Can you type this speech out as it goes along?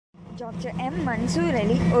Dr. M.Mansoor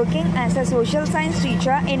Ali, working as a social science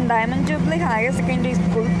teacher in Diamond Jubilee Higher Secondary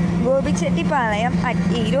School, Gobichetti-Palayam at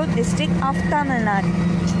Erode district of Tamil Nadu.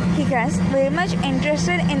 He has very much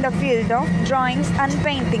interested in the field of drawings and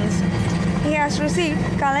paintings. He has received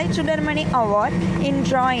Kalai Chudarmani Award in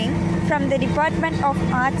drawing from the Department of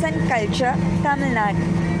Arts and Culture, Tamil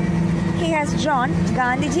Nadu. He has drawn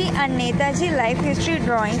Gandhiji and Netaji life history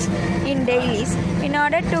drawings in dailies in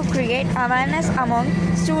order to create awareness among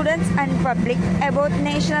students and public about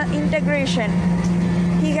national integration.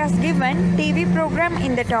 He has given TV program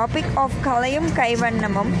in the topic of Kalayum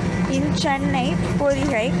Kaivannamam in Chennai,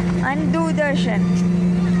 Porigai and Doordarshan.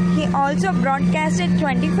 He also broadcasted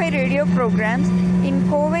 25 radio programs in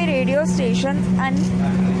Kovai radio stations and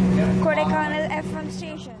Kodaikanal FM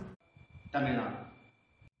station. Tamil Nadu.